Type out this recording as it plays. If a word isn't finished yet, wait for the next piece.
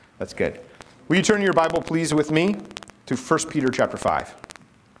That's good. Will you turn your Bible, please, with me to 1 Peter chapter 5.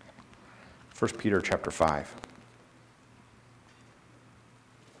 1 Peter chapter 5.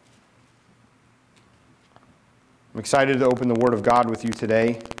 I'm excited to open the Word of God with you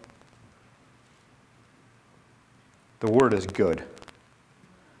today. The Word is good.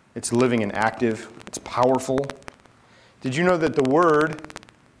 It's living and active. It's powerful. Did you know that the Word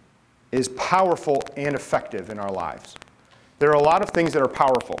is powerful and effective in our lives? There are a lot of things that are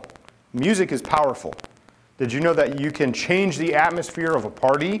powerful. Music is powerful. Did you know that you can change the atmosphere of a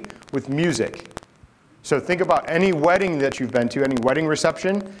party with music? So think about any wedding that you've been to, any wedding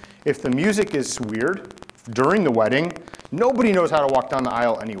reception. If the music is weird during the wedding, nobody knows how to walk down the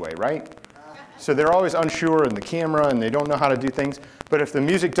aisle anyway, right? So they're always unsure in the camera and they don't know how to do things. But if the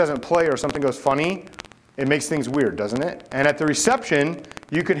music doesn't play or something goes funny, it makes things weird, doesn't it? And at the reception,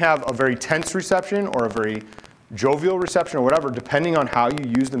 you can have a very tense reception or a very jovial reception or whatever, depending on how you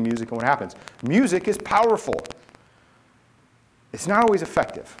use the music and what happens. Music is powerful. It's not always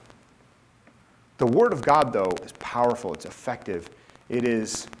effective. The Word of God, though, is powerful. It's effective.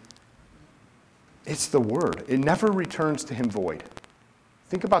 It's the Word. It never returns to Him void.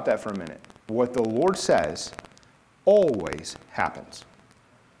 Think about that for a minute. What the Lord says always happens.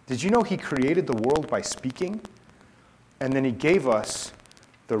 Did you know He created the world by speaking? And then He gave us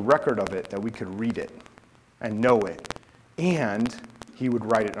the record of it that we could read it and know it. And He would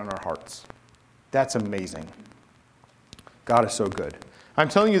write it on our hearts. That's amazing. God is so good. I'm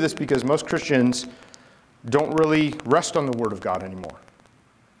telling you this because most Christians don't really rest on the Word of God anymore.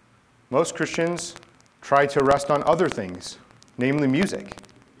 Most Christians try to rest on other things, namely music.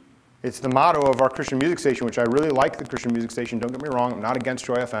 It's the motto of our Christian music station, which I really like the Christian music station. Don't get me wrong, I'm not against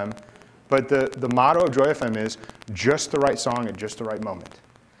Joy FM. But the motto of Joy FM is just the right song at just the right moment.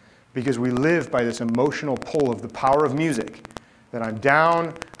 Because we live by this emotional pull of the power of music. That I'm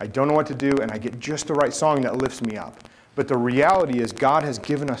down, I don't know what to do, and I get just the right song that lifts me up. But the reality is God has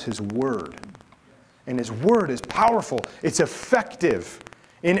given us His Word. And His Word is powerful. It's effective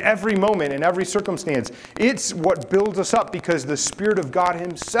in every moment, in every circumstance. It's what builds us up because the Spirit of God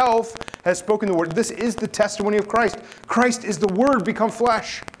Himself has spoken the Word. This is the testimony of Christ. Christ is the Word become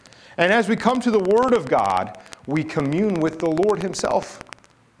flesh. And as we come to the Word of God, we commune with the Lord Himself.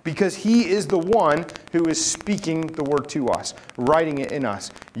 Because He is the one who is speaking the Word to us, writing it in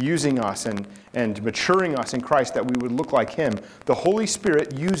us, using us, and maturing us in Christ that we would look like Him. The Holy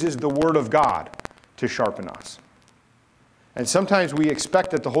Spirit uses the Word of God to sharpen us. And sometimes we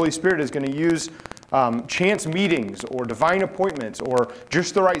expect that the Holy Spirit is going to use chance meetings or divine appointments or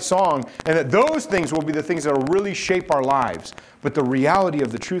just the right song, and that those things will be the things that will really shape our lives. But the reality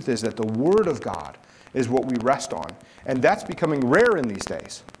of the truth is that the Word of God is what we rest on. And that's becoming rare in these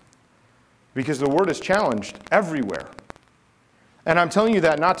days because the Word is challenged everywhere. And I'm telling you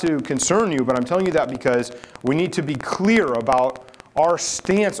that not to concern you, but I'm telling you that because we need to be clear about our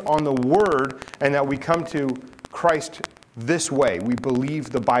stance on the Word and that we come to Christ this way. We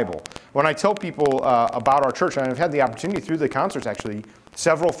believe the Bible. When I tell people about our church, and I've had the opportunity through the concerts actually,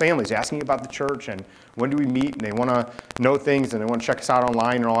 several families asking about the church and when do we meet, and they want to know things and they want to check us out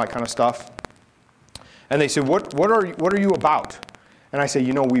online and all that kind of stuff. And they say, what are you about? And I say,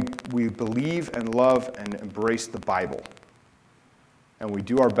 we believe and love and embrace the Bible. And we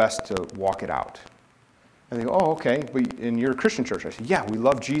do our best to walk it out. And they go, oh, okay, but in your Christian church? I say, yeah, we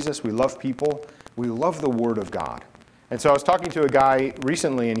love Jesus, we love people, we love the Word of God. And so I was talking to a guy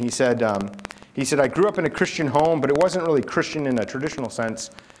recently, and he said, I grew up in a Christian home, but it wasn't really Christian in a traditional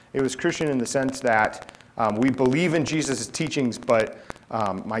sense. It was Christian in the sense that we believe in Jesus' teachings, but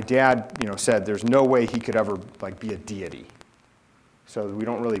my dad, said there's no way he could ever be a deity. So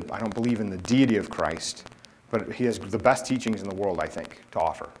I don't believe in the deity of Christ, but he has the best teachings in the world, I think, to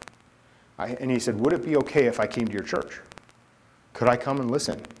offer. And he said, would it be okay if I came to your church? Could I come and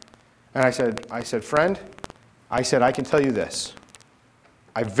listen? And I said, friend, I can tell you this.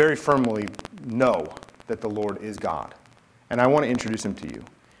 I very firmly know that the Lord is God, and I want to introduce Him to you.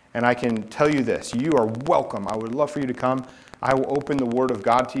 And I can tell you this, you are welcome. I would love for you to come. I will open the Word of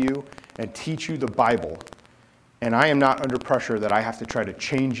God to you and teach you the Bible. And I am not under pressure that I have to try to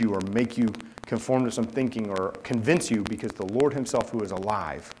change you or make you conform to some thinking or convince you, because the Lord Himself, who is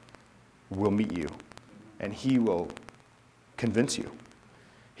alive, will meet you. And He will convince you.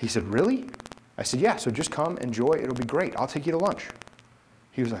 He said, really? I said, yeah, so just come, enjoy. It'll be great. I'll take you to lunch.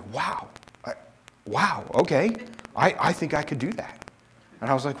 He was like, wow, okay. I think I could do that. And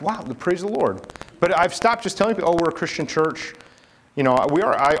I was like, wow, praise the Lord. But I've stopped just telling people, we're a Christian church. We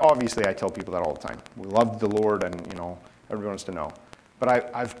are. I tell people that all the time. We love the Lord, and everyone wants to know.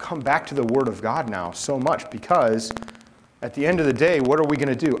 But I've come back to the Word of God now so much because At the end of the day, what are we going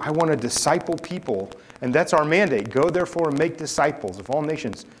to do? I want to disciple people, and that's our mandate. Go, therefore, and make disciples of all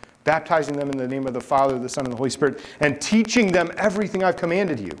nations, baptizing them in the name of the Father, the Son, and the Holy Spirit, and teaching them everything I've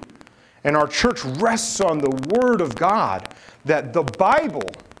commanded you. And our church rests on the Word of God, that the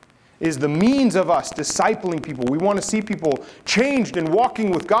Bible is the means of us discipling people. We want to see people changed and walking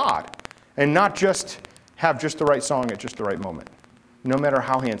with God, and not just have just the right song at just the right moment, no matter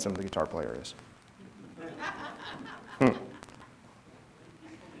how handsome the guitar player is.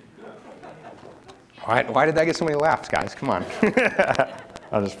 Why did that get so many laughs, guys? Come on.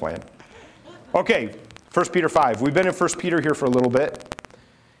 I'm just playing. Okay, 1 Peter 5. We've been in 1 Peter here for a little bit.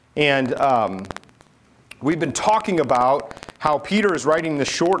 And we've been talking about how Peter is writing this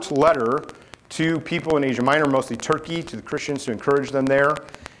short letter to people in Asia Minor, mostly Turkey, to the Christians to encourage them there.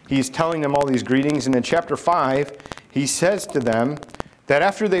 He's telling them all these greetings. And in chapter 5, he says to them that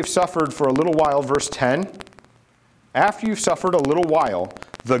after they've suffered for a little while, verse 10, after you've suffered a little while,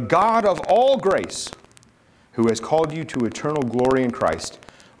 the God of all grace, who has called you to eternal glory in Christ,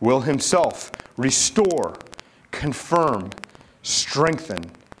 will himself restore, confirm,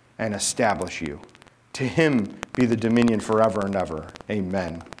 strengthen, and establish you. To him be the dominion forever and ever.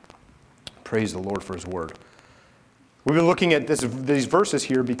 Amen. Praise the Lord for his word. We've been looking at these verses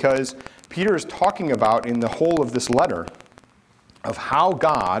here because Peter is talking about in the whole of this letter of how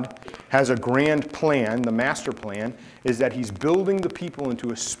God has a grand plan. The master plan is that he's building the people into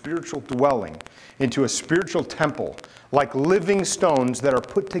a spiritual dwelling, into a spiritual temple, like living stones that are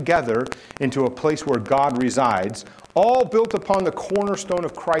put together into a place where God resides, all built upon the cornerstone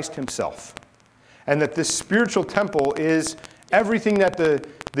of Christ himself. And that this spiritual temple is everything that the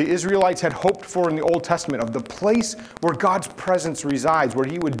Israelites had hoped for in the Old Testament, of the place where God's presence resides, where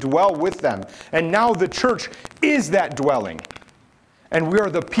he would dwell with them. And now the church is that dwelling. And we are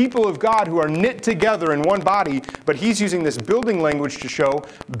the people of God who are knit together in one body, but he's using this building language to show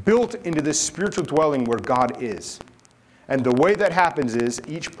built into this spiritual dwelling where God is. And the way that happens is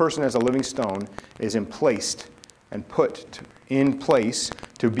each person as a living stone is emplaced and put in place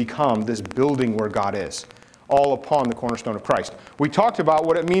to become this building where God is, all upon the cornerstone of Christ. We talked about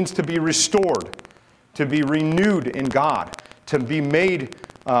what it means to be restored, to be renewed in God, to be made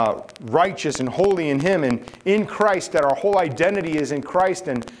righteous and holy in him, and in Christ, that our whole identity is in Christ,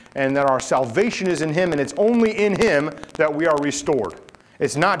 and that our salvation is in him, and it's only in him that we are restored.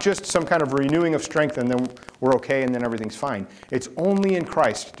 It's not just some kind of renewing of strength and then we're okay and then everything's fine. It's only in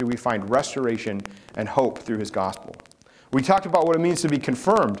Christ do we find restoration and hope through his gospel. We talked about what it means to be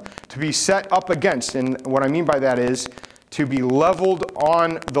confirmed, to be set up against, and what I mean by that is to be leveled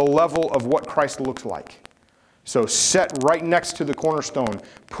on the level of what Christ looks like. So set right next to the cornerstone,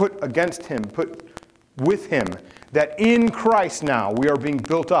 put against him, put with him, that in Christ now we are being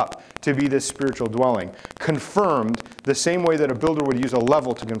built up to be this spiritual dwelling. Confirmed the same way that a builder would use a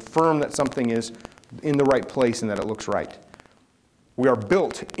level to confirm that something is in the right place and that it looks right. We are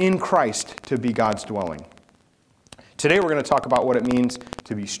built in Christ to be God's dwelling. Today we're going to talk about what it means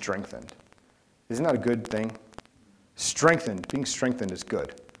to be strengthened. Isn't that a good thing? Strengthened, being strengthened is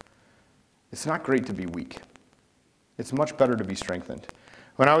good. It's not great to be weak. It's much better to be strengthened.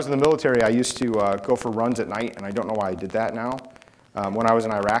 When I was in the military, I used to go for runs at night, and I don't know why I did that now. When I was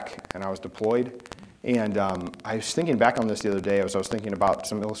in Iraq and I was deployed, and I was thinking back on this the other day as I was thinking about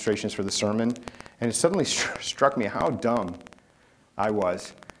some illustrations for the sermon, and it suddenly struck me how dumb I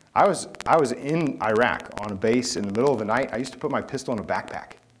was. I was in Iraq on a base in the middle of the night. I used to put my pistol in a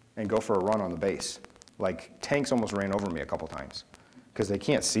backpack and go for a run on the base. Like, tanks almost ran over me a couple times because they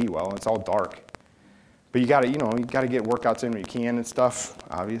can't see well, and it's all dark. But you gotta get workouts in when you can and stuff,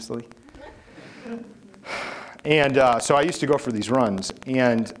 obviously. And so I used to go for these runs,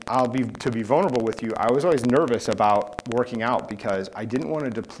 and to be vulnerable with you, I was always nervous about working out because I didn't want to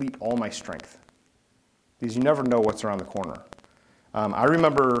deplete all my strength. Because you never know what's around the corner. I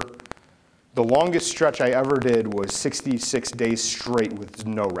remember the longest stretch I ever did was 66 days straight with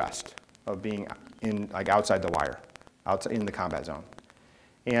no rest of being outside the wire, outside in the combat zone.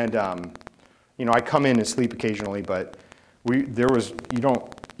 And I come in and sleep occasionally, but you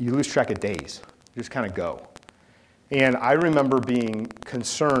lose track of days. You just kind of go. And I remember being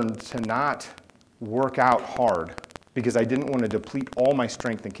concerned to not work out hard because I didn't want to deplete all my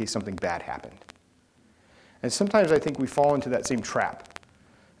strength in case something bad happened. And sometimes I think we fall into that same trap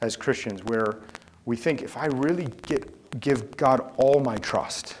as Christians where we think if I really give God all my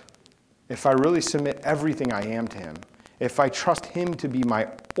trust, if I really submit everything I am to him, if I trust him to be my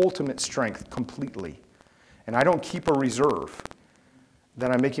ultimate strength completely, and I don't keep a reserve,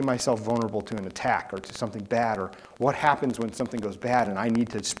 then I'm making myself vulnerable to an attack or to something bad, or what happens when something goes bad and I need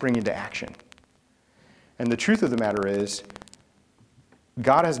to spring into action. And the truth of the matter is,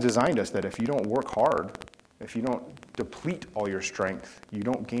 God has designed us that if you don't work hard, if you don't deplete all your strength, you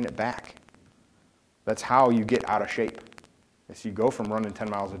don't gain it back. That's how you get out of shape. Is you go from running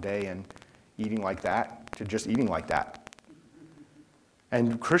 10 miles a day and eating like that to just eating like that.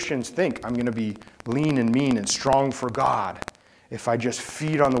 And Christians think, I'm going to be lean and mean and strong for God if I just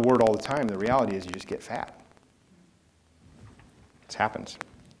feed on the Word all the time. The reality is you just get fat. This happens.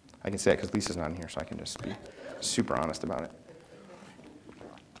 I can say it because Lisa's not in here, so I can just be super honest about it.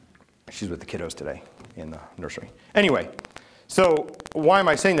 She's with the kiddos today in the nursery. Anyway, so why am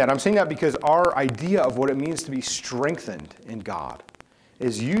I saying that? I'm saying that because our idea of what it means to be strengthened in God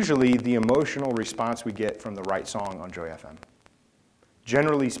is usually the emotional response we get from the right song on Joy FM.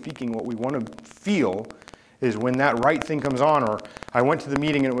 Generally speaking, what we want to feel is when that right thing comes on, or I went to the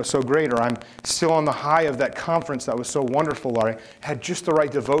meeting and it was so great, or I'm still on the high of that conference that was so wonderful, or I had just the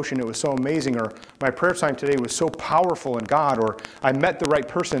right devotion, it was so amazing, or my prayer time today was so powerful in God, or I met the right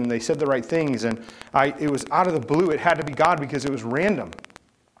person, they said the right things, and it was out of the blue, it had to be God because it was random.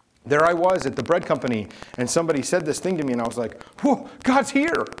 There I was at the bread company, and somebody said this thing to me, and I was like, whoa, God's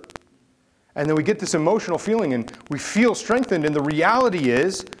here. And then we get this emotional feeling, and we feel strengthened, and the reality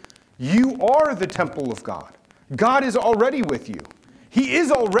is, you are the temple of God. God is already with you. He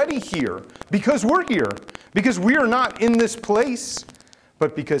is already here because we're here, because we are not in this place,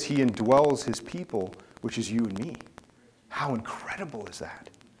 but because He indwells His people, which is you and me. How incredible is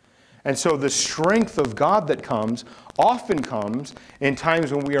that? And so the strength of God that comes often comes in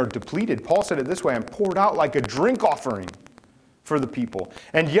times when we are depleted. Paul said it this way, I'm poured out like a drink offering for the people.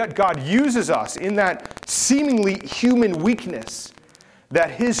 And yet God uses us in that seemingly human weakness that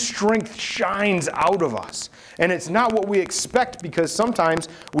His strength shines out of us. And it's not what we expect because sometimes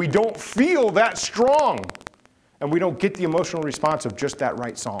we don't feel that strong and we don't get the emotional response of just that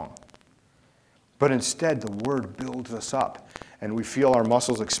right song. But instead, the Word builds us up and we feel our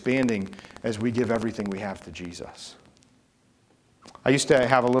muscles expanding as we give everything we have to Jesus. I used to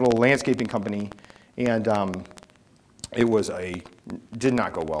have a little landscaping company, and did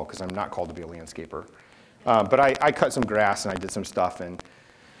not go well because I'm not called to be a landscaper. But I cut some grass and I did some stuff,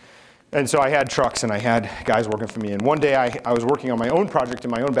 and so I had trucks and I had guys working for me. And one day I was working on my own project in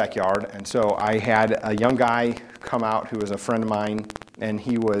my own backyard, and so I had a young guy come out who was a friend of mine, and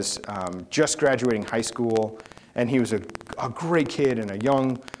he was just graduating high school, and he was a great kid and a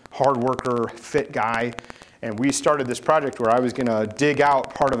young, hard worker, fit guy. And we started this project where I was going to dig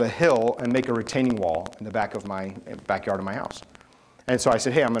out part of a hill and make a retaining wall in the back of my backyard of my house. And so I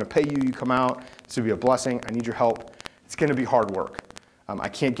said, hey, I'm going to pay you. You come out. This will be a blessing. I need your help. It's going to be hard work. I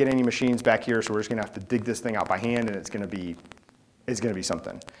can't get any machines back here, so we're just going to have to dig this thing out by hand, and it's going to be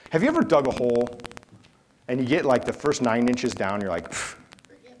something. Have you ever dug a hole, and you get like the first 9 inches down, you're like,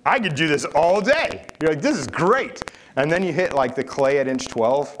 I could do this all day. You're like, this is great. And then you hit like the clay at inch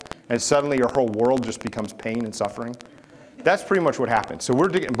 12, and suddenly your whole world just becomes pain and suffering. That's pretty much what happened. So we're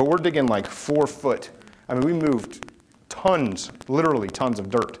digging like 4 foot. I mean, we moved tons, literally tons of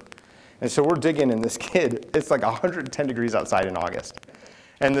dirt. And so we're digging, and this kid, it's like 110 degrees outside in August.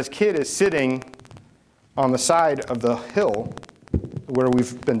 And this kid is sitting on the side of the hill where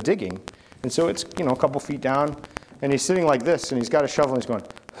we've been digging. And so it's, a couple feet down, and he's sitting like this, and he's got a shovel, and he's going,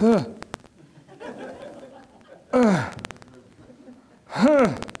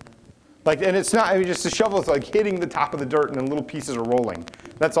 Like, and it's not, just the shovel is like hitting the top of the dirt, and then little pieces are rolling.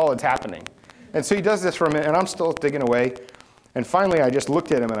 That's all that's happening. And so he does this for a minute, and I'm still digging away. And finally, I just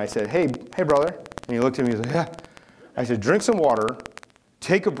looked at him, and I said, hey, brother. And he looked at me, and he was like, yeah. I said, drink some water,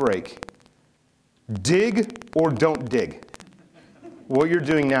 take a break, dig or don't dig. What you're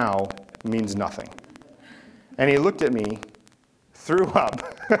doing now means nothing. And he looked at me, threw up,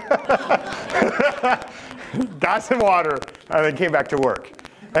 got some water, and then came back to work.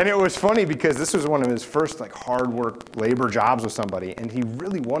 And it was funny because this was one of his first hard work labor jobs with somebody, and he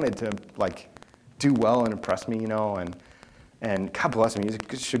really wanted to do well and impress me, and God bless him, he's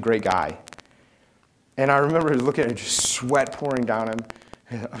just a great guy. And I remember looking at him, just sweat pouring down him.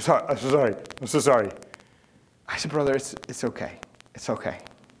 I'm so sorry. I said, brother, it's okay. It's okay.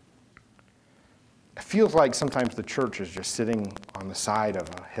 It feels like sometimes the church is just sitting on the side of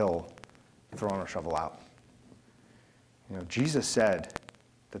a hill, throwing a shovel out. Jesus said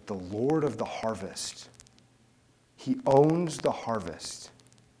that the Lord of the harvest, He owns the harvest,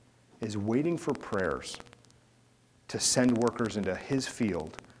 is waiting for prayers to send workers into His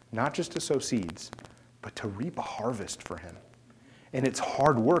field, not just to sow seeds, but to reap a harvest for Him. And it's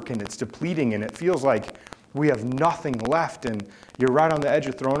hard work, and it's depleting, and it feels like we have nothing left, and you're right on the edge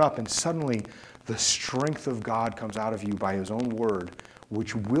of throwing up, and suddenly the strength of God comes out of you by His own word,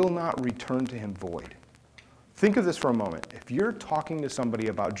 which will not return to Him void. Think of this for a moment. If you're talking to somebody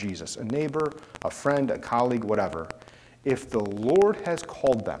about Jesus, a neighbor, a friend, a colleague, whatever, if the Lord has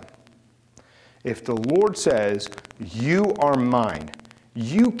called them, if the Lord says, you are mine,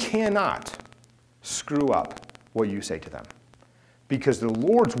 you cannot screw up what you say to them. Because the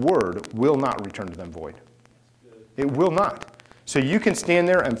Lord's word will not return to them void. It will not. So you can stand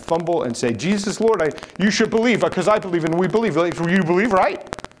there and fumble and say, Jesus, Lord, you should believe, because I believe and we believe. You believe, right?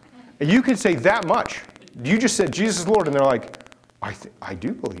 And you can say that much. You just said, Jesus, Lord, and they're like, I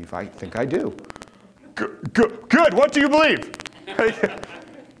do believe. I think I do. Good. What do you believe?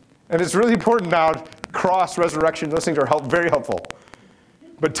 And it's really important now, cross, resurrection, those things are very helpful.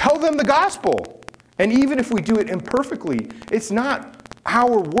 But tell them the gospel. And even if we do it imperfectly, it's not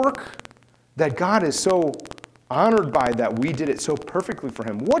our work that God is so honored by that we did it so perfectly for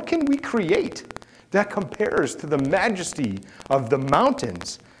him. What can we create that compares to the majesty of the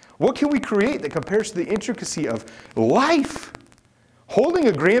mountains? What can we create that compares to the intricacy of life? Holding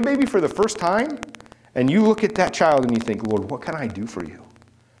a grandbaby for the first time, and you look at that child and you think, Lord, what can I do for you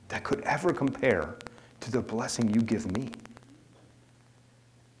that could ever compare to the blessing you give me?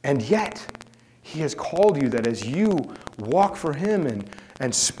 And yet, he has called you that as you walk for him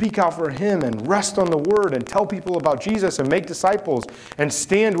and speak out for him and rest on the word and tell people about Jesus and make disciples and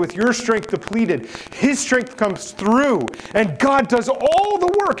stand with your strength depleted, his strength comes through and God does all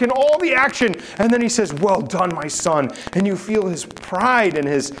the work and all the action. And then he says, well done, my son. And you feel his pride and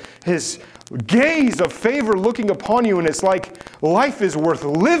his gaze of favor looking upon you. And it's like life is worth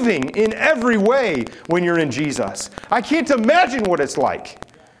living in every way when you're in Jesus. I can't imagine what it's like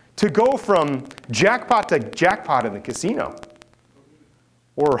to go from jackpot to jackpot in the casino,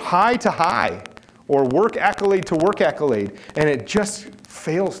 or high to high, or work accolade to work accolade, and it just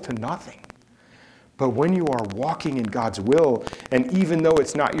fails to nothing. But when you are walking in God's will, and even though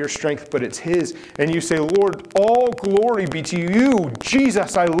it's not your strength, but it's his, and you say, Lord, all glory be to you,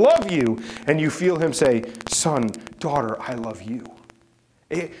 Jesus, I love you, and you feel him say, son, daughter, I love you.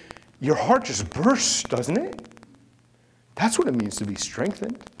 Your heart just bursts, doesn't it? That's what it means to be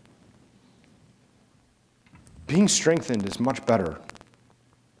strengthened. Being strengthened is much better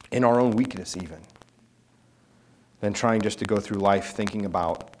in our own weakness even than trying just to go through life thinking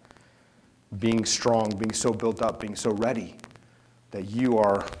about being strong, being so built up, being so ready that you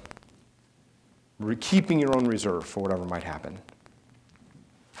are keeping your own reserve for whatever might happen.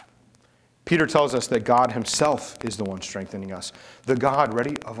 Peter tells us that God himself is the one strengthening us. The God,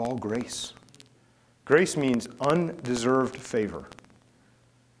 ready, of all grace. Grace means undeserved favor.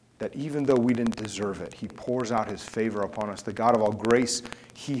 That even though we didn't deserve it, he pours out his favor upon us. The God of all grace,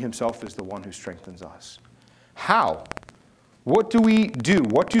 he himself is the one who strengthens us. How? What do we do?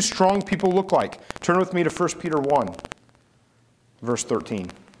 What do strong people look like? Turn with me to 1 Peter 1, verse 13.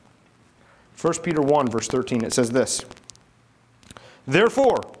 1 Peter 1, verse 13, it says this.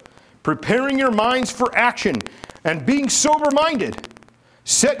 Therefore, preparing your minds for action and being sober-minded,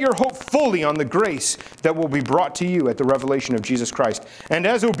 set your hope fully on the grace that will be brought to you at the revelation of Jesus Christ. And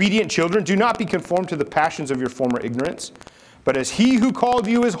as obedient children, do not be conformed to the passions of your former ignorance, but as he who called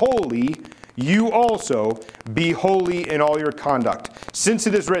you is holy, you also be holy in all your conduct. Since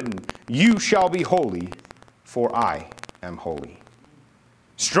it is written, you shall be holy, for I am holy.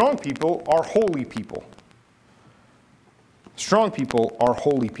 Strong people are holy people. Strong people are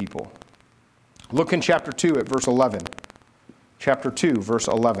holy people. Look in chapter 2 at verse 11. Chapter 2, verse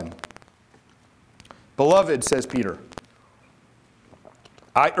 11. Beloved, says Peter,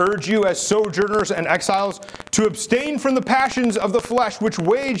 I urge you as sojourners and exiles to abstain from the passions of the flesh which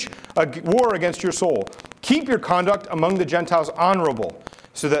wage a war against your soul. Keep your conduct among the Gentiles honorable,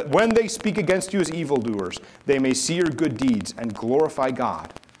 so that when they speak against you as evildoers, they may see your good deeds and glorify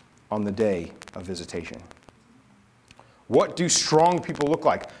God on the day of visitation. What do strong people look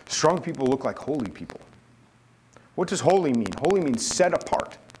like? Strong people look like holy people. What does holy mean? Holy means set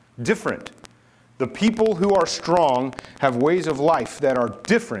apart, different. The people who are strong have ways of life that are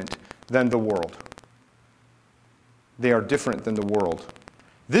different than the world. They are different than the world.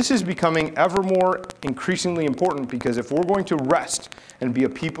 This is becoming ever more increasingly important because if we're going to rest and be a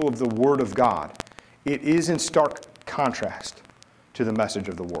people of the Word of God, it is in stark contrast to the message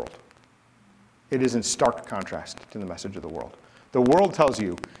of the world. It is in stark contrast to the message of the world. The world tells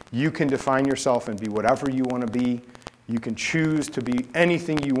you, you can define yourself and be whatever you want to be. You can choose to be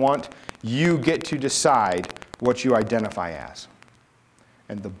anything you want. You get to decide what you identify as.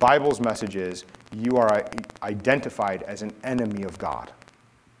 And the Bible's message is, you are identified as an enemy of God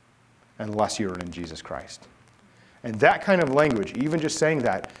unless you're in Jesus Christ. And that kind of language, even just saying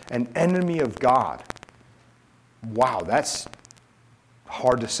that, an enemy of God, wow, that's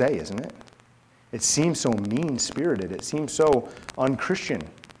hard to say, isn't it? It seems so mean-spirited. It seems so unchristian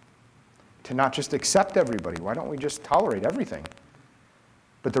to not just accept everybody. Why don't we just tolerate everything?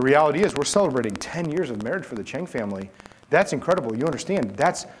 But the reality is we're celebrating 10 years of marriage for the Cheng family. That's incredible. You understand,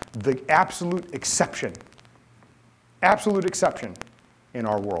 that's the absolute exception. Absolute exception in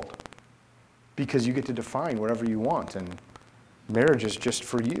our world. Because you get to define whatever you want, and marriage is just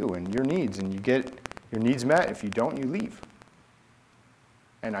for you and your needs, and you get your needs met. If you don't, you leave.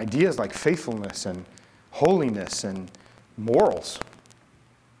 And ideas like faithfulness and holiness and morals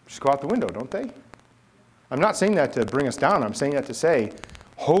just go out the window, don't they? I'm not saying that to bring us down. I'm saying that to say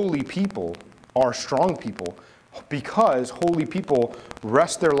holy people are strong people because holy people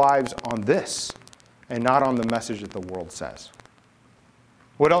rest their lives on this and not on the message that the world says.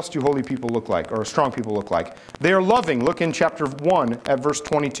 What else do holy people look like, or strong people look like? They are loving. Look in chapter 1 at verse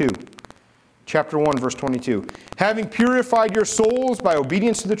 22. Chapter 1, verse 22. Having purified your souls by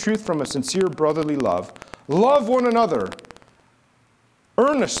obedience to the truth from a sincere brotherly love, love one another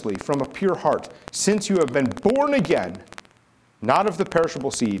earnestly from a pure heart, since you have been born again, not of the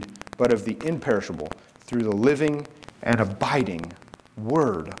perishable seed, but of the imperishable, through the living and abiding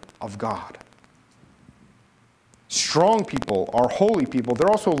Word of God. Strong people are holy people. They're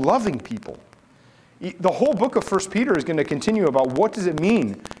also loving people. The whole book of 1 Peter is going to continue about what does it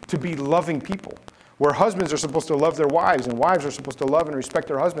mean to be loving people, where husbands are supposed to love their wives, and wives are supposed to love and respect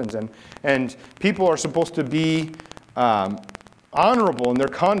their husbands, and people are supposed to be honorable in their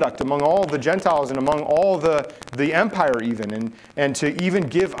conduct among all the Gentiles and among all the empire even, and to even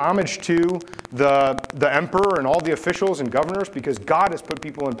give homage to the emperor and all the officials and governors, because God has put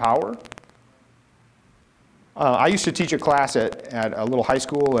people in power. I used to teach a class at a little high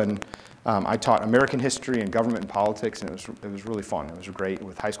school, and I taught American history and government and politics, and it was really fun. It was great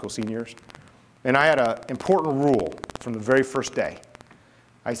with high school seniors. And I had an important rule from the very first day.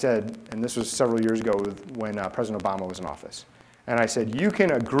 I said, and this was several years ago when President Obama was in office, and I said, you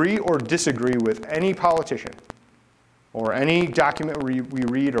can agree or disagree with any politician or any document we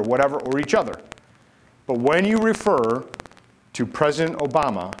read or whatever, or each other. But when you refer to President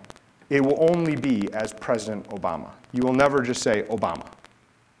Obama, it will only be as President Obama. You will never just say Obama.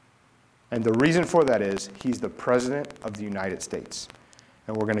 And the reason for that is he's the President of the United States.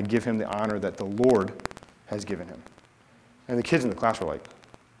 And we're going to give him the honor that the Lord has given him. And the kids in the class were like,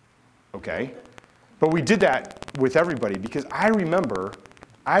 okay. But we did that with everybody because I remember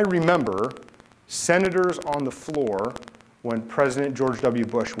senators on the floor when President George W.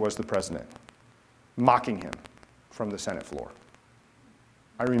 Bush was the president, mocking him from the Senate floor.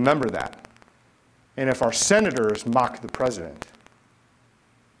 I remember that. And if our senators mock the president,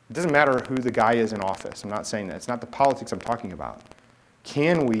 it doesn't matter who the guy is in office. I'm not saying that. It's not the politics I'm talking about.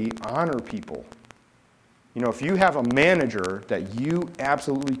 Can we honor people? You know, if you have a manager that you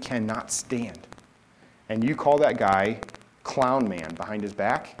absolutely cannot stand, and you call that guy clown man behind his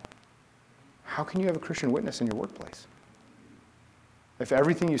back, how can you have a Christian witness in your workplace? If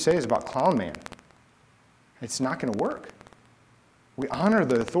everything you say is about clown man, it's not going to work. We honor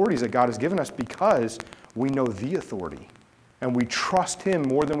the authorities that God has given us because we know the authority, and we trust him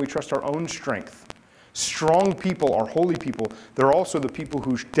more than we trust our own strength. Strong people are holy people. They're also the people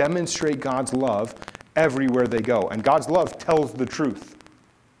who demonstrate God's love everywhere they go. And God's love tells the truth.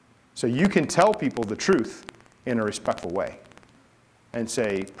 So you can tell people the truth in a respectful way and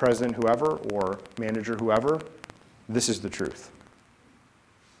say, President whoever or manager whoever, this is the truth.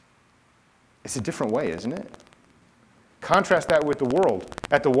 It's a different way, isn't it? Contrast that with the world.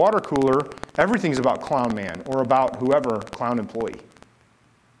 At the water cooler, everything's about clown man or about whoever clown employee.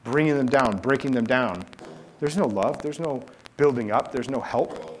 Bringing them down, breaking them down. There's no love. There's no building up. There's no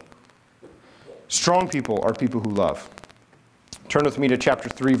help. Strong people are people who love. Turn with me to chapter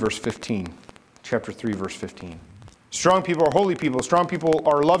 3, verse 15. Chapter 3, verse 15. Strong people are holy people. Strong people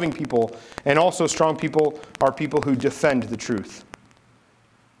are loving people. And also strong people are people who defend the truth.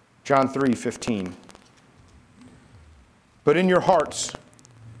 John 3, 15. But in your hearts,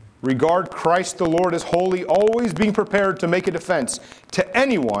 regard Christ the Lord as holy, always being prepared to make a defense to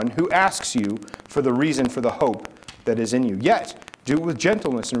anyone who asks you for the reason for the hope that is in you. Yet, do it with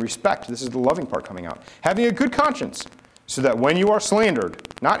gentleness and respect. This is the loving part coming out. Having a good conscience, so that when you are slandered,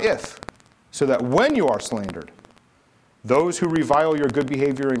 not if, so that when you are slandered, those who revile your good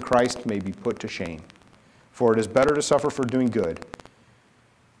behavior in Christ may be put to shame. For it is better to suffer for doing good,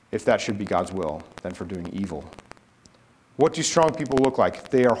 if that should be God's will, than for doing evil. What do strong people look like?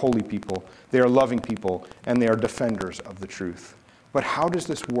 They are holy people, they are loving people, and they are defenders of the truth. But how does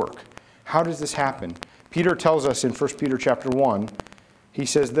this work? How does this happen? Peter tells us in 1 Peter chapter 1, he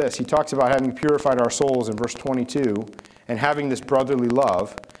says this. He talks about having purified our souls in verse 22 and having this brotherly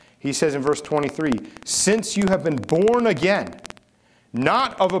love. He says in verse 23, since you have been born again,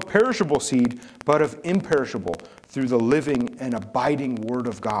 not of a perishable seed, but of imperishable, through the living and abiding word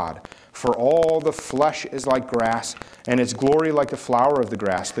of God. For all the flesh is like grass, and its glory like the flower of the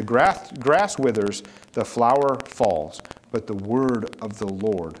grass. The grass withers, the flower falls, but the word of the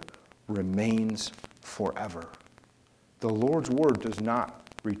Lord remains forever. The Lord's word does not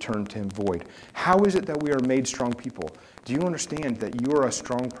return to him void. How is it that we are made strong people? Do you understand that you are a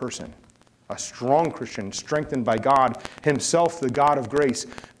strong person? A strong Christian, strengthened by God himself, the God of grace,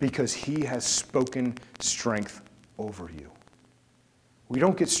 because he has spoken strength over you. We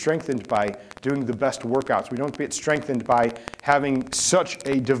don't get strengthened by doing the best workouts. We don't get strengthened by having such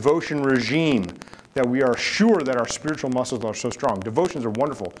a devotion regime that we are sure that our spiritual muscles are so strong. Devotions are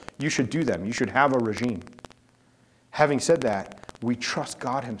wonderful. You should do them. You should have a regime. Having said that, we trust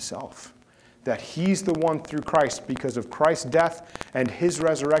God himself, that he's the one through Christ, because of Christ's death and his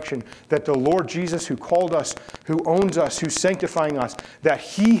resurrection, that the Lord Jesus who called us, who owns us, who's sanctifying us, that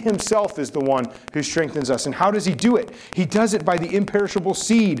he himself is the one who strengthens us. And how does he do it? He does it by the imperishable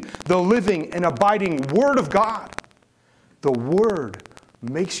seed, the living and abiding word of God. The word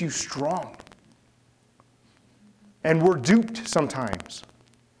makes you strong. And we're duped sometimes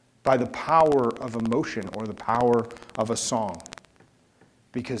by the power of emotion or the power of a song,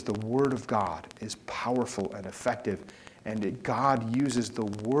 because the word of God is powerful and effective, and God uses the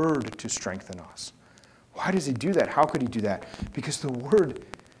word to strengthen us. Why does he do that? How could he do that? Because the word,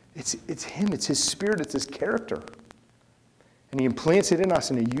 it's him, it's his spirit, it's his character. And he implants it in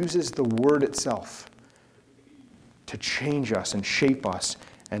us, and he uses the word itself to change us and shape us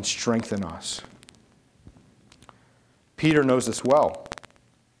and strengthen us. Peter knows this well.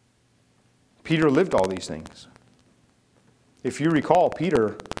 Peter lived all these things. If you recall,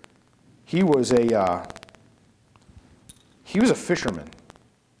 Peter, he was a fisherman.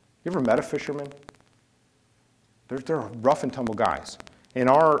 You ever met a fisherman? They're rough and tumble guys. In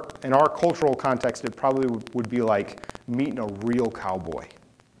our cultural context, it probably would be like meeting a real cowboy.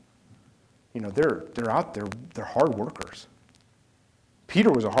 You know, they're out there, they're hard workers.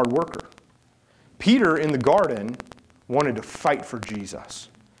 Peter was a hard worker. Peter in the garden wanted to fight for Jesus.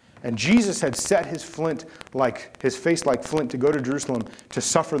 And Jesus had set his face like flint to go to Jerusalem to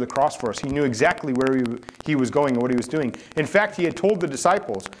suffer the cross for us. He knew exactly where he was going and what he was doing. In fact, he had told the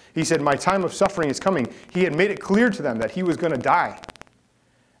disciples, he said, my time of suffering is coming. He had made it clear to them that he was going to die.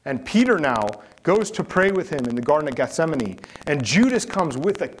 And Peter now goes to pray with him in the Garden of Gethsemane. And Judas comes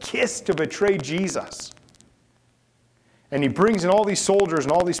with a kiss to betray Jesus. And he brings in all these soldiers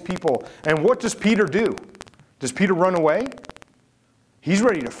and all these people. And what does Peter do? Does Peter run away? He's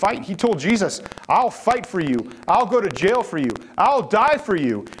ready to fight. He told Jesus, I'll fight for you. I'll go to jail for you. I'll die for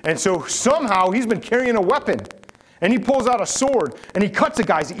you. And so somehow he's been carrying a weapon. And he pulls out a sword and he cuts a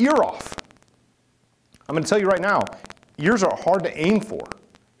guy's ear off. I'm going to tell you right now, ears are hard to aim for.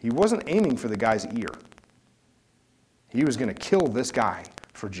 He wasn't aiming for the guy's ear. He was going to kill this guy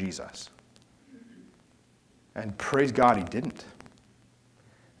for Jesus. And praise God he didn't.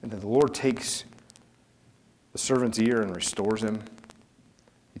 And then the Lord takes the servant's ear and restores him.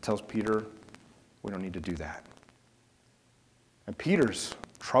 He tells Peter, we don't need to do that. And Peter's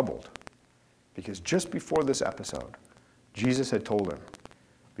troubled because just before this episode, Jesus had told him,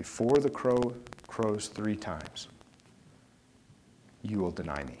 before the crow crows 3 times, you will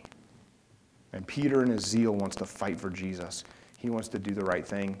deny me. And Peter in his zeal wants to fight for Jesus. He wants to do the right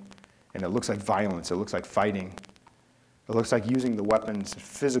thing. And it looks like violence. It looks like fighting. It looks like using the weapons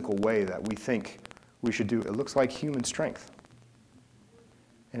physical way that we think we should do. It looks like human strength.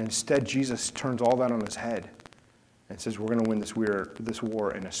 And instead, Jesus turns all that on his head and says, we're going to win this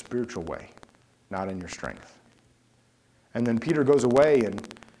war in a spiritual way, not in your strength. And then Peter goes away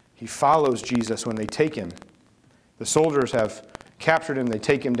and he follows Jesus when they take him. The soldiers have captured him. They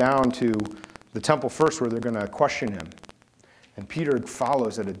take him down to the temple first where they're going to question him. And Peter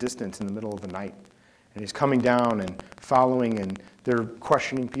follows at a distance in the middle of the night. And he's coming down and following, and they're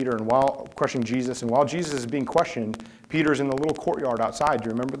questioning Peter and while questioning Jesus. And while Jesus is being questioned, Peter's in the little courtyard outside. Do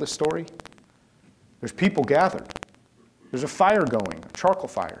you remember this story? There's people gathered. There's a fire going, a charcoal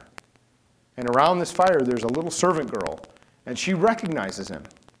fire. And around this fire, there's a little servant girl. And she recognizes him.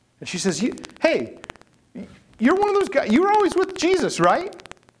 And she says, hey, you're one of those guys. You were always with Jesus, right?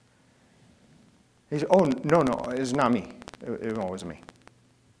 He said, oh, no, it's not me. It wasn't me.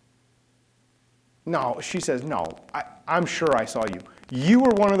 No, she says, no, I'm sure I saw you. You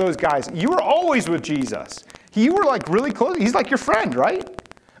were one of those guys. You were always with Jesus. You were like really close. He's like your friend, right?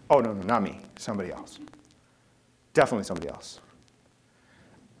 Oh, no, not me. Somebody else. Definitely somebody else.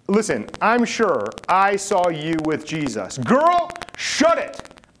 Listen, I'm sure I saw you with Jesus. Girl, shut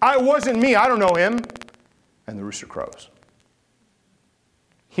it. It wasn't me. I don't know him. And the rooster crows.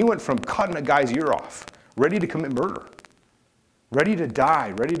 He went from cutting a guy's ear off, ready to commit murder, ready to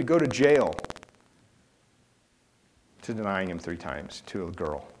die, ready to go to jail, to denying him 3 times to a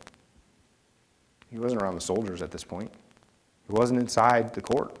girl. He wasn't around the soldiers at this point. He wasn't inside the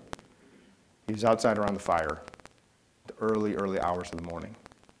court. He was outside around the fire, the early, early hours of the morning.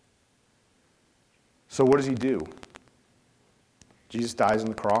 So what does he do? Jesus dies on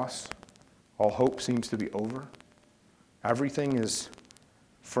the cross. All hope seems to be over. Everything is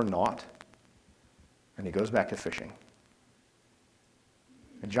for naught. And he goes back to fishing.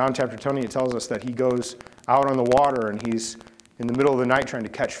 In John chapter 20, it tells us that he goes out on the water and he's in the middle of the night trying to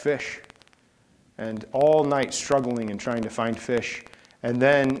catch fish. And all night struggling and trying to find fish. And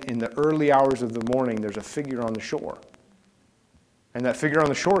then in the early hours of the morning, there's a figure on the shore. And that figure on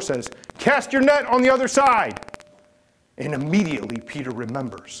the shore says, "Cast your net on the other side." And immediately Peter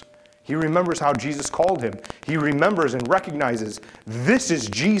remembers. He remembers how Jesus called him. He remembers and recognizes, this is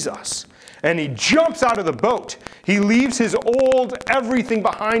Jesus. And he jumps out of the boat. He leaves his old everything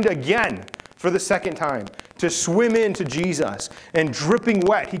behind again for the second time to swim into Jesus. And dripping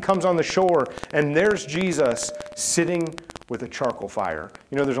wet, he comes on the shore, and there's Jesus sitting with a charcoal fire.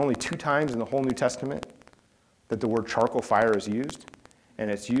 You know, there's only 2 times in the whole New Testament that the word charcoal fire is used. And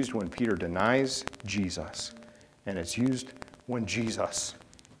it's used when Peter denies Jesus. And it's used when Jesus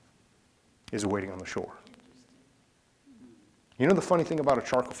is waiting on the shore. You know the funny thing about a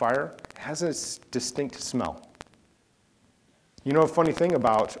charcoal fire? It has a distinct smell. You know a funny thing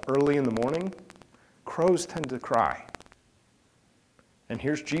about early in the morning? Crows tend to cry. And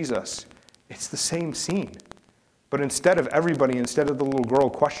here's Jesus. It's the same scene. But instead of the little girl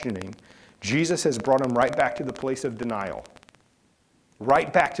questioning, Jesus has brought him right back to the place of denial.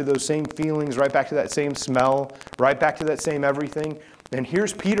 Right back to those same feelings, right back to that same smell, right back to that same everything. And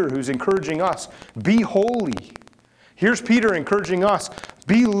here's Peter who's encouraging us, be holy. Here's Peter encouraging us,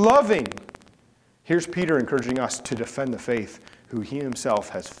 be loving. Here's Peter encouraging us to defend the faith, who he himself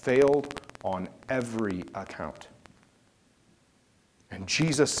has failed on every account. And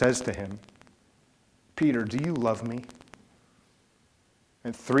Jesus says to him, Peter, do you love me?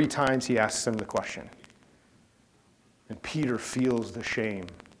 And 3 times he asks him the question. And Peter feels the shame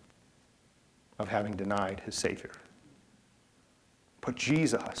of having denied his Savior. But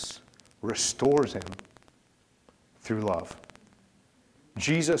Jesus restores him through love.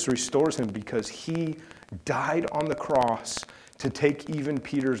 Jesus restores him because he died on the cross to take even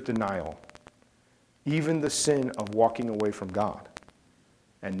Peter's denial, even the sin of walking away from God,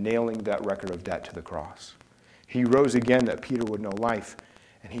 and nailing that record of debt to the cross. He rose again that Peter would know life,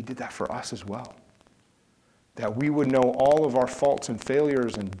 and he did that for us as well. That we would know all of our faults and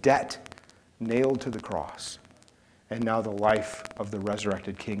failures and debt nailed to the cross. And now the life of the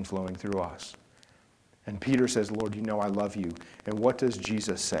resurrected King flowing through us. And Peter says, Lord, you know I love you. And what does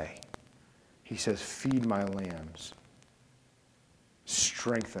Jesus say? He says, feed my lambs.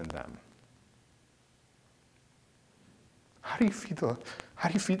 Strengthen them. How do you feed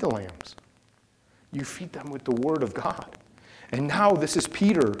the lambs? You feed them with the word of God. And now this is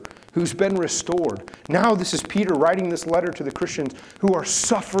Peter who's been restored. Now this is Peter writing this letter to the Christians who are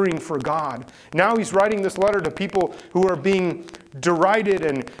suffering for God. Now he's writing this letter to people who are being derided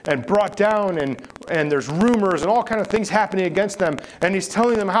and brought down, and there's rumors and all kind of things happening against them. And he's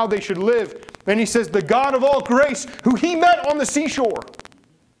telling them how they should live. And he says, the God of all grace, who he met on the seashore,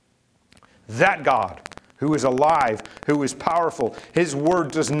 that God who is alive, who is powerful, his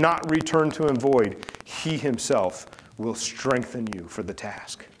word does not return to him void. He himself will strengthen you for the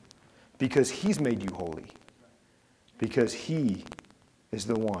task. Because he's made you holy. Because he is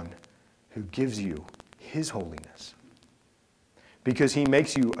the one who gives you his holiness. Because he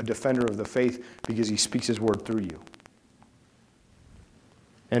makes you a defender of the faith, because he speaks his word through you.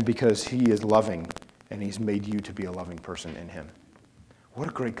 And because he is loving, and he's made you to be a loving person in him. What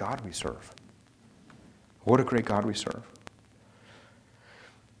a great God we serve. What a great God we serve.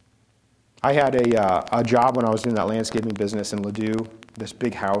 I had a job when I was doing that landscaping business in Ladue, this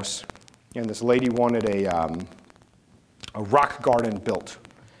big house, and this lady wanted a rock garden built.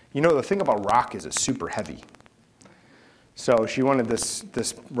 You know, the thing about rock is it's super heavy. So she wanted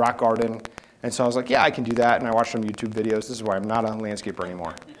this rock garden, and so I was like, yeah, I can do that, and I watched some YouTube videos. This is why I'm not a landscaper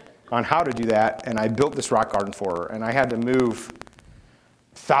anymore, on how to do that, and I built this rock garden for her, and I had to move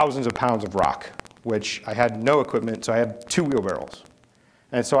thousands of pounds of rock, which I had no equipment, so I had 2 wheelbarrows.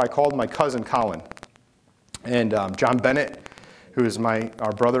 And so I called my cousin Colin, and John Bennett, who is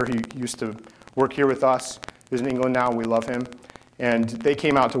our brother. He used to work here with us. He's in England now, and we love him. And they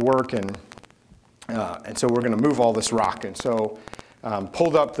came out to work, and so we're going to move all this rock. And so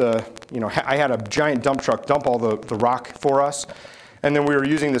pulled up I had a giant dump truck dump all the rock for us. And then we were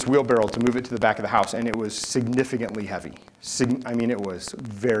using this wheelbarrow to move it to the back of the house, and it was significantly heavy. It was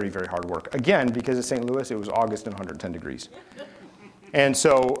very, very hard work. Again, because of St. Louis, it was August and 110 degrees. And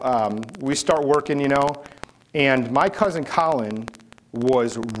so we start working, and my cousin Colin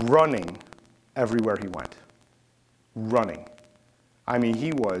was running everywhere he went. Running.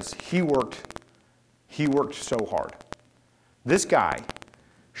 He worked so hard. This guy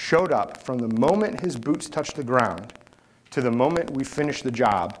showed up from the moment his boots touched the ground to the moment we finished the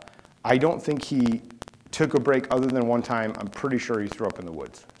job. I don't think he took a break other than one time. I'm pretty sure he threw up in the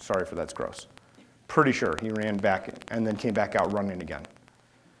woods. Sorry for that's gross. Pretty sure he ran back and then came back out running again.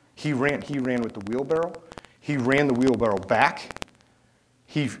 He ran with the wheelbarrow. He ran the wheelbarrow back.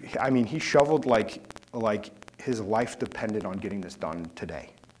 He shoveled like his life depended on getting this done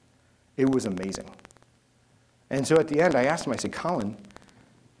today. It was amazing. And so at the end, I asked him, I said, Colin,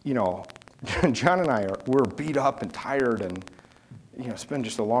 John and I we're beat up and tired and, it's been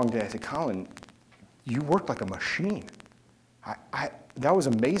just a long day. I said, Colin, you worked like a machine. That was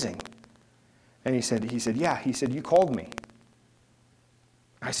amazing. And he said, yeah. He said, you called me.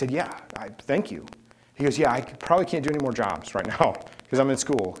 I said, yeah, thank you. He goes, yeah, I probably can't do any more jobs right now because I'm in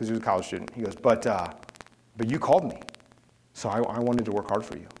school because he was a college student. He goes, but you called me, so I wanted to work hard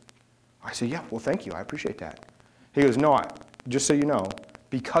for you. I said, yeah, well, thank you. I appreciate that. He goes, no, just so you know,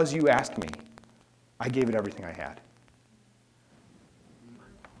 because you asked me, I gave it everything I had.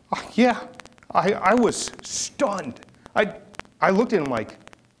 Yeah, I was stunned. I looked at him like,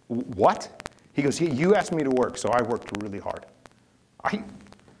 what? He goes, yeah, you asked me to work, so I worked really hard.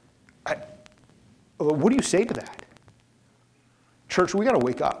 What do you say to that? Church, we got to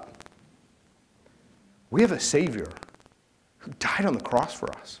wake up. We have a Savior who died on the cross for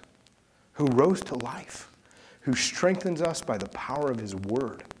us, who rose to life, who strengthens us by the power of his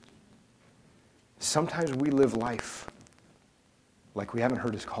word. Sometimes we live life like we haven't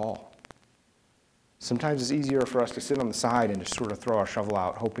heard his call. Sometimes it's easier for us to sit on the side and just sort of throw our shovel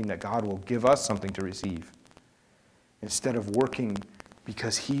out, hoping that God will give us something to receive, instead of working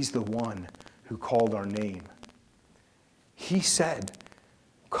because he's the one who called our name. He said,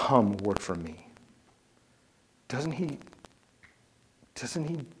 come work for me. Doesn't he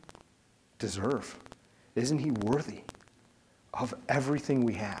deserve? Isn't he worthy of everything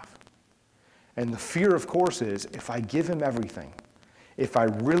we have? And the fear, of course, is if I give him everything, if I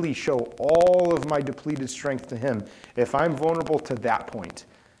really show all of my depleted strength to him, if I'm vulnerable to that point,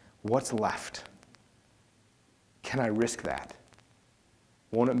 what's left? Can I risk that?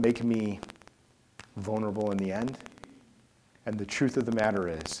 Won't it make me vulnerable in the end? And the truth of the matter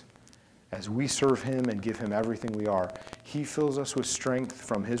is, as we serve him and give him everything we are, he fills us with strength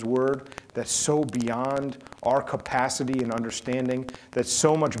from his word that's so beyond our capacity and understanding, that's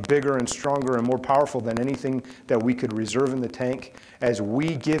so much bigger and stronger and more powerful than anything that we could reserve in the tank. As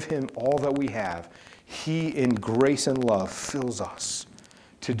we give him all that we have, he, in grace and love, fills us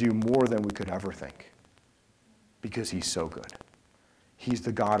to do more than we could ever think, because he's so good. He's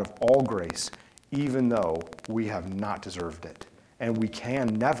the God of all grace, even though we have not deserved it, and we can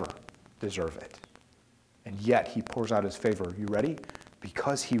never deserve it. And yet he pours out his favor. You ready?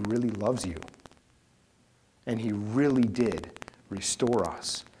 Because he really loves you. And he really did restore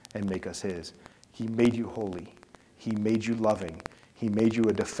us and make us his. He made you holy. He made you loving. He made you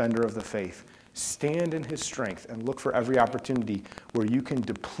a defender of the faith. Stand in his strength and look for every opportunity where you can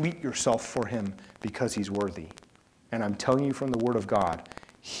deplete yourself for him because he's worthy. And I'm telling you from the word of God,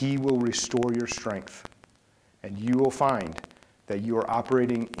 he will restore your strength. And you will find that you are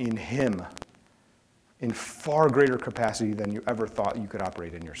operating in him in far greater capacity than you ever thought you could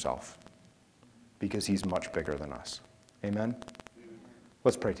operate in yourself, because he's much bigger than us. Amen?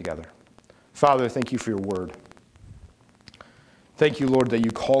 Let's pray together. Father, thank you for your word. Thank you, Lord, that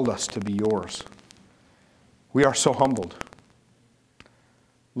you called us to be yours. We are so humbled.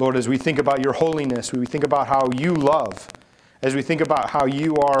 Lord, as we think about your holiness, we think about how you love, as we think about how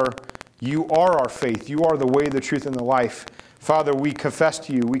you are our faith, you are the way, the truth, and the life. Father, we confess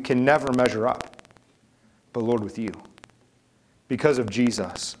to you we can never measure up. But Lord, with you, because of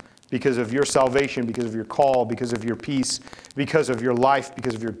Jesus, because of your salvation, because of your call, because of your peace, because of your life,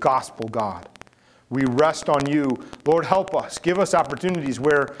 because of your gospel, God, we rest on you. Lord, help us. Give us opportunities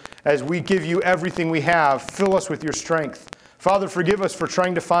where, as we give you everything we have, fill us with your strength. Father, forgive us for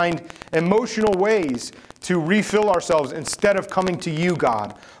trying to find emotional ways to refill ourselves instead of coming to you,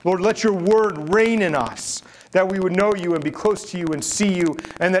 God. Lord, let your word reign in us, that we would know you and be close to you and see you,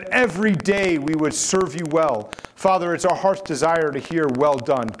 and that every day we would serve you well. Father, it's our heart's desire to hear, well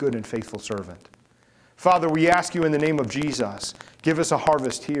done, good and faithful servant. Father, we ask you in the name of Jesus, give us a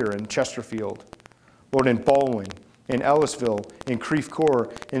harvest here in Chesterfield, Lord, in Baldwin, in Ellisville, in Creve Coeur,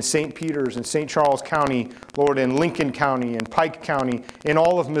 in St. Peters, in St. Charles County, Lord, in Lincoln County, in Pike County, in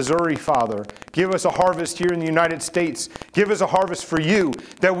all of Missouri, Father. Give us a harvest here in the United States. Give us a harvest for you,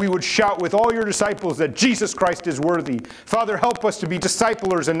 that we would shout with all your disciples that Jesus Christ is worthy. Father, help us to be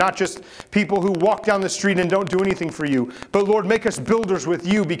disciplers and not just people who walk down the street and don't do anything for you. But Lord, make us builders with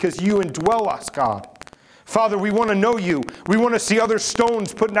you because you indwell us, God. Father, we want to know you. We want to see other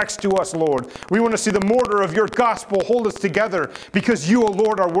stones put next to us, Lord. We want to see the mortar of your gospel hold us together because you, O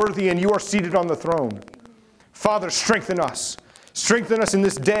Lord, are worthy and you are seated on the throne. Father, strengthen us. Strengthen us in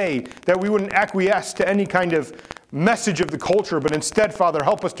this day that we wouldn't acquiesce to any kind of message of the culture, but instead, Father,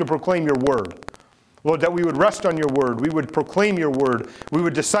 help us to proclaim your word. Lord, that we would rest on your word. We would proclaim your word. We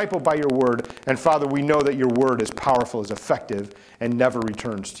would disciple by your word. And Father, we know that your word is powerful, is effective, and never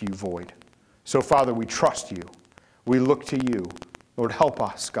returns to you void. So, Father, we trust you. We look to you. Lord, help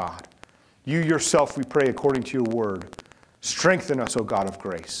us, God. You yourself, we pray, according to your word. Strengthen us, O God of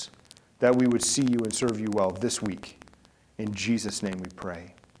grace, that we would see you and serve you well this week. In Jesus' name we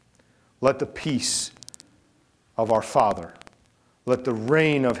pray. Let the peace of our Father, let the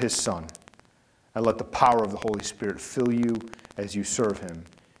reign of his Son, and let the power of the Holy Spirit fill you as you serve him.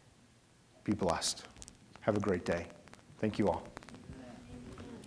 Be blessed. Have a great day. Thank you all.